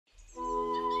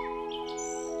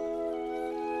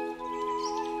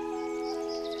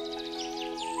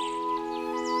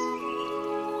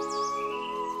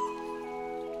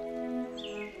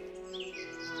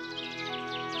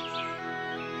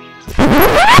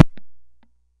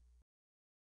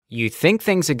You think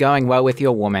things are going well with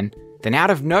your woman, then out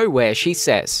of nowhere she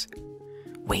says,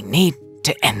 "We need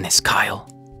to end this, Kyle."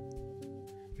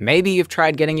 Maybe you've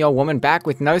tried getting your woman back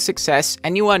with no success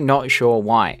and you are not sure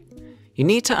why. You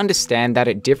need to understand that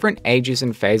at different ages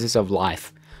and phases of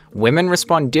life, women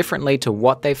respond differently to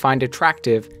what they find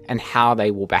attractive and how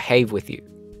they will behave with you.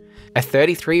 A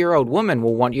 33-year-old woman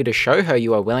will want you to show her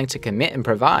you are willing to commit and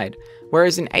provide,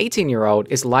 whereas an 18-year-old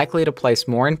is likely to place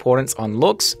more importance on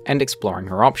looks and exploring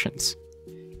her options.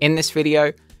 In this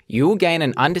video, you will gain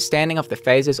an understanding of the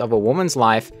phases of a woman's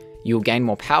life, you will gain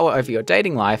more power over your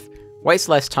dating life, waste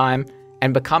less time,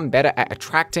 and become better at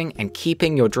attracting and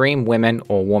keeping your dream women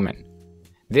or woman.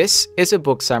 This is a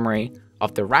book summary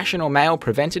of The Rational Male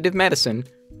Preventive Medicine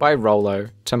by Rollo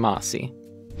Tomassi.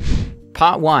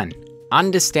 Part 1.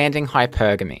 Understanding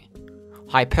hypergamy.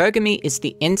 Hypergamy is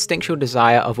the instinctual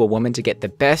desire of a woman to get the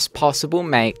best possible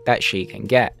mate that she can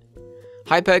get.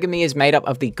 Hypergamy is made up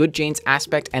of the good genes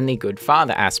aspect and the good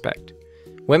father aspect.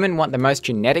 Women want the most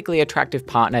genetically attractive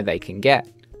partner they can get.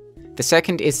 The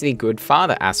second is the good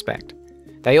father aspect.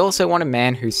 They also want a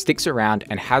man who sticks around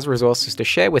and has resources to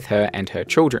share with her and her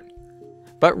children.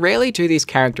 But rarely do these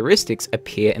characteristics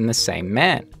appear in the same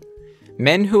man.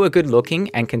 Men who are good looking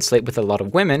and can sleep with a lot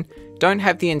of women don't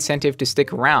have the incentive to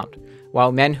stick around,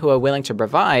 while men who are willing to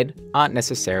provide aren't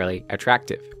necessarily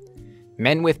attractive.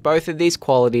 Men with both of these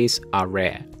qualities are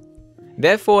rare.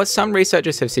 Therefore, some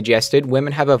researchers have suggested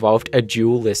women have evolved a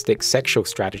dualistic sexual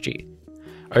strategy.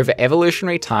 Over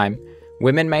evolutionary time,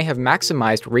 women may have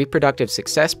maximized reproductive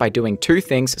success by doing two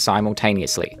things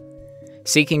simultaneously: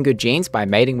 seeking good genes by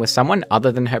mating with someone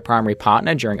other than her primary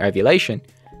partner during ovulation,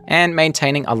 and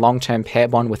maintaining a long-term pair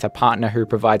bond with a partner who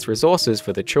provides resources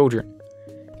for the children.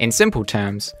 In simple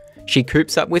terms, she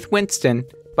coops up with Winston,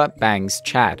 but bangs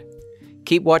Chad.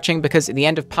 Keep watching because at the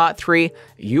end of part 3,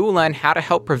 you will learn how to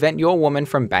help prevent your woman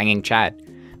from banging Chad.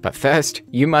 But first,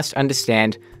 you must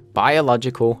understand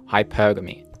biological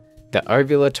hypergamy, the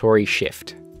ovulatory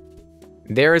shift.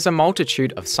 There is a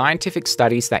multitude of scientific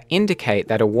studies that indicate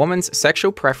that a woman's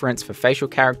sexual preference for facial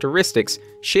characteristics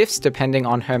shifts depending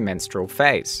on her menstrual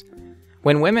phase.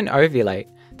 When women ovulate,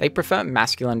 they prefer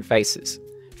masculine faces,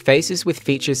 faces with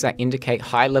features that indicate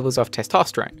high levels of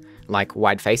testosterone, like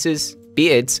wide faces,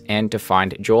 beards, and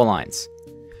defined jawlines.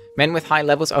 Men with high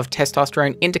levels of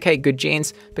testosterone indicate good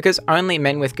genes because only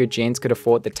men with good genes could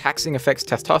afford the taxing effects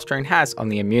testosterone has on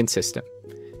the immune system.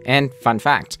 And fun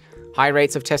fact, high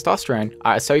rates of testosterone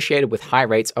are associated with high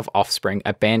rates of offspring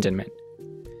abandonment.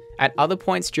 At other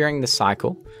points during the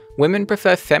cycle, women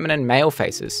prefer feminine male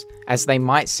faces, as they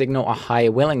might signal a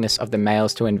higher willingness of the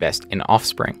males to invest in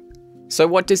offspring. So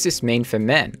what does this mean for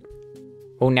men?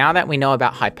 Well, now that we know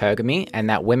about hypergamy and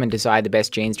that women desire the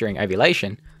best genes during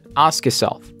ovulation, ask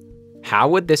yourself, how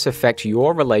would this affect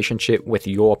your relationship with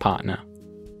your partner?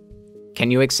 Can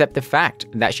you accept the fact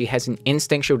that she has an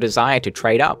instinctual desire to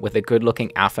trade up with a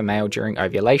good-looking alpha male during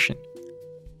ovulation?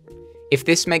 If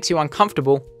this makes you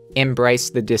uncomfortable, embrace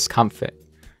the discomfort.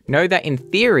 Know that in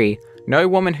theory, no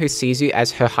woman who sees you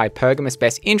as her hypergamous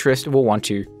best interest will want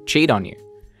to cheat on you.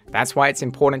 That's why it's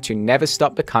important to never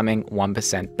stop becoming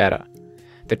 1% better.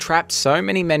 The trap so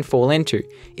many men fall into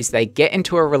is they get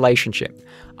into a relationship.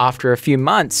 After a few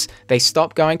months, they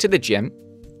stop going to the gym,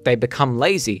 they become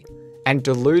lazy, and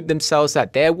delude themselves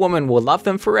that their woman will love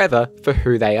them forever for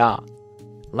who they are.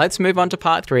 Let's move on to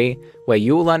part 3, where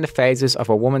you will learn the phases of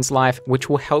a woman's life which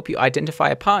will help you identify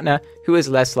a partner who is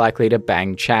less likely to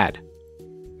bang Chad.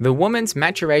 The woman's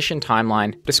maturation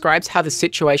timeline describes how the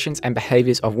situations and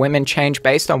behaviors of women change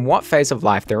based on what phase of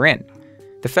life they're in.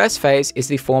 The first phase is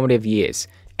the formative years,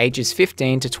 ages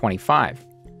 15 to 25.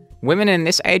 Women in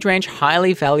this age range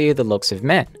highly value the looks of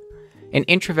men. An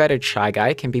introverted shy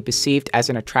guy can be perceived as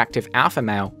an attractive alpha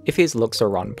male if his looks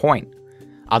are on point.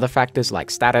 Other factors like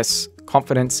status,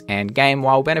 confidence, and game,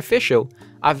 while beneficial,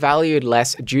 are valued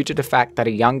less due to the fact that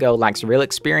a young girl lacks real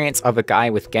experience of a guy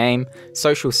with game,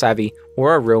 social savvy,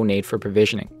 or a real need for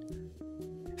provisioning.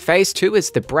 Phase 2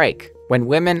 is the break, when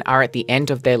women are at the end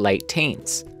of their late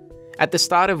teens. At the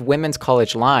start of women's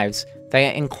college lives, they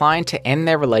are inclined to end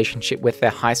their relationship with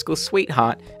their high school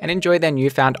sweetheart and enjoy their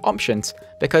newfound options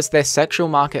because their sexual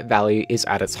market value is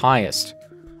at its highest.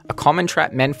 A common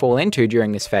trap men fall into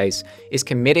during this phase is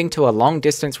committing to a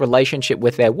long-distance relationship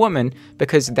with their woman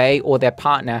because they or their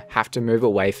partner have to move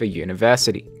away for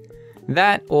university.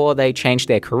 That, or they change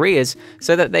their careers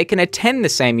so that they can attend the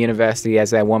same university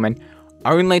as their woman,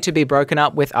 only to be broken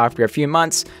up with after a few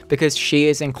months because she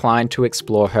is inclined to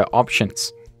explore her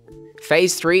options.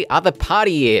 Phase 3 are the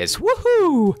party years,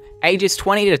 woohoo! Ages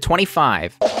 20 to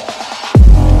 25.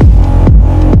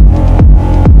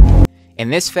 In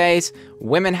this phase,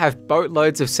 women have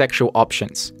boatloads of sexual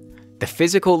options. The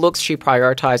physical looks she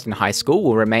prioritized in high school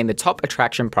will remain the top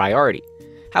attraction priority.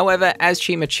 However, as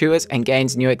she matures and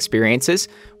gains new experiences,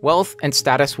 wealth and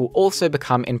status will also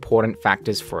become important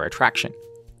factors for attraction.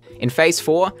 In phase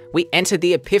 4, we enter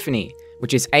the epiphany,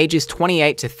 which is ages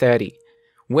 28 to 30.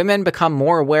 Women become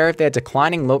more aware of their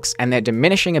declining looks and their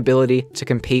diminishing ability to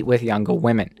compete with younger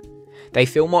women. They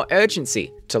feel more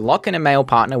urgency to lock in a male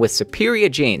partner with superior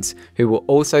genes who will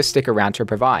also stick around to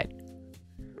provide.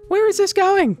 "Where is this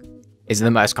going?" is the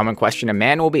most common question a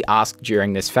man will be asked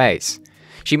during this phase.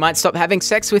 She might stop having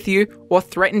sex with you or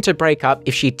threaten to break up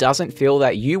if she doesn't feel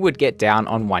that you would get down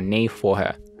on one knee for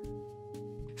her.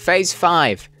 Phase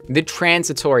 5, the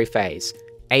transitory phase,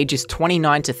 ages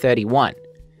 29 to 31.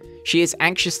 She is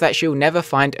anxious that she'll never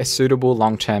find a suitable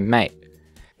long-term mate.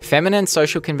 Feminine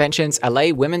social conventions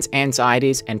allay women's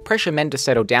anxieties and pressure men to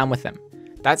settle down with them.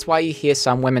 That's why you hear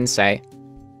some women say,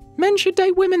 "Men should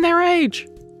date women their age.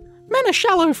 Men are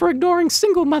shallow for ignoring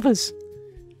single mothers.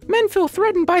 Men feel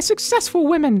threatened by successful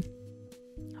women."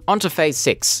 On to phase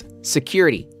 6,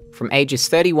 security, from ages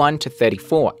 31 to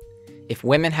 34. If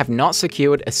women have not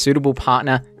secured a suitable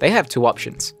partner, they have two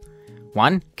options.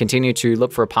 1. Continue to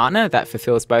look for a partner that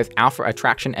fulfills both alpha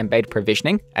attraction and beta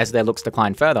provisioning as their looks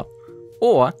decline further.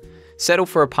 Or, settle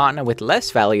for a partner with less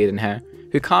value than her,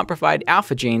 who can't provide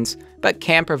alpha genes, but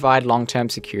can provide long-term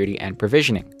security and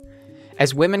provisioning.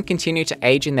 As women continue to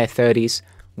age in their 30s,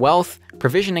 wealth,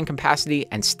 provisioning capacity,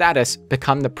 and status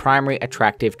become the primary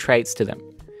attractive traits to them.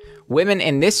 Women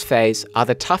in this phase are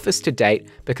the toughest to date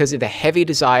because of the heavy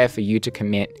desire for you to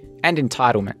commit and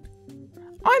entitlement.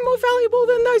 "I'm more valuable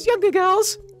than those younger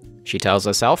girls," she tells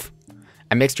herself.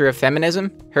 A mixture of feminism,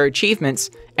 her achievements,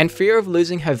 and fear of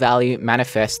losing her value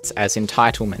manifests as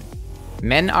entitlement.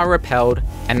 Men are repelled,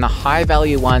 and the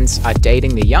high-value ones are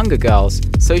dating the younger girls,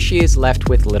 so she is left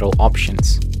with little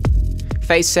options.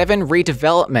 Phase 7,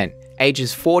 redevelopment,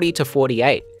 ages 40 to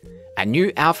 48. A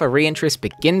new alpha reinterest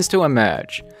begins to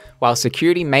emerge. While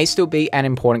security may still be an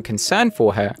important concern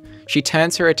for her, she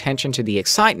turns her attention to the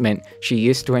excitement she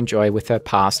used to enjoy with her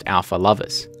past alpha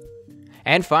lovers.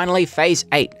 And finally, phase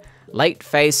 8, late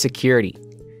phase security,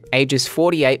 ages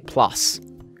 48 plus.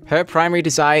 Her primary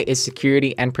desire is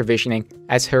security and provisioning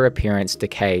as her appearance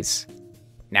decays.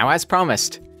 Now, as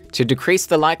promised, to decrease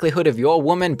the likelihood of your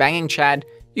woman banging Chad,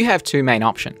 you have two main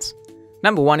options.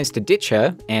 Number 1 is to ditch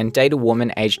her and date a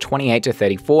woman aged 28 to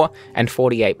 34 and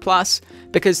 48 plus,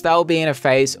 because they'll be in a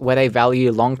phase where they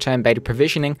value long-term beta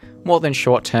provisioning more than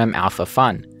short-term alpha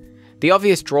fun. The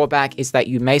obvious drawback is that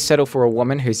you may settle for a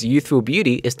woman whose youthful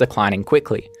beauty is declining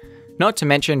quickly. Not to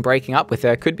mention, breaking up with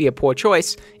her could be a poor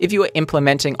choice if you are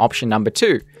implementing option number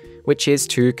 2, which is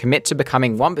to commit to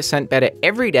becoming 1% better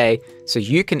every day so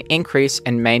you can increase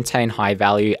and maintain high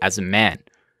value as a man.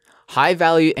 High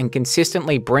value and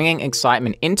consistently bringing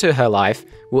excitement into her life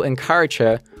will encourage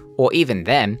her, or even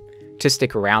them, to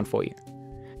stick around for you.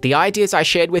 The ideas I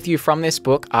shared with you from this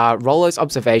book are Rollo's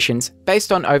observations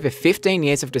based on over 15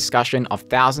 years of discussion of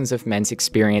thousands of men's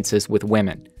experiences with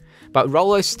women. But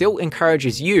Rollo still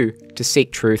encourages you to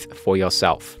seek truth for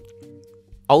yourself.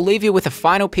 I'll leave you with a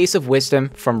final piece of wisdom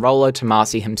from Rollo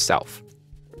Tomassi himself.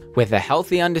 With a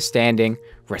healthy understanding,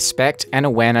 respect, and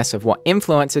awareness of what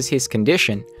influences his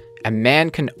condition, a man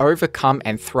can overcome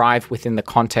and thrive within the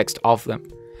context of them.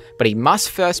 But he must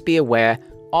first be aware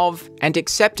of and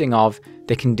accepting of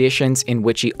the conditions in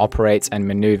which he operates and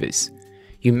maneuvers.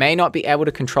 You may not be able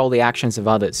to control the actions of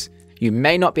others. You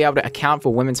may not be able to account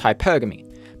for women's hypergamy,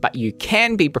 but you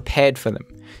can be prepared for them.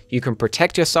 You can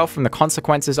protect yourself from the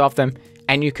consequences of them,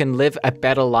 and you can live a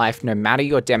better life no matter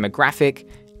your demographic,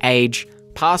 age,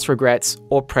 past regrets,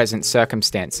 or present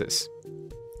circumstances.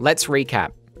 Let's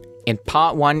recap. In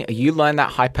part 1, you learn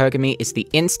that hypergamy is the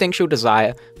instinctual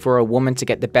desire for a woman to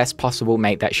get the best possible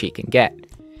mate that she can get.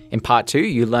 In part 2,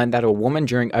 you learn that a woman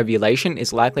during ovulation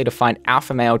is likely to find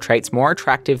alpha male traits more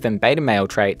attractive than beta male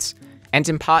traits. And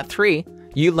in part 3,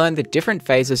 you learn the different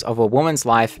phases of a woman's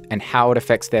life and how it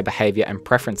affects their behavior and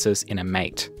preferences in a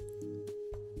mate.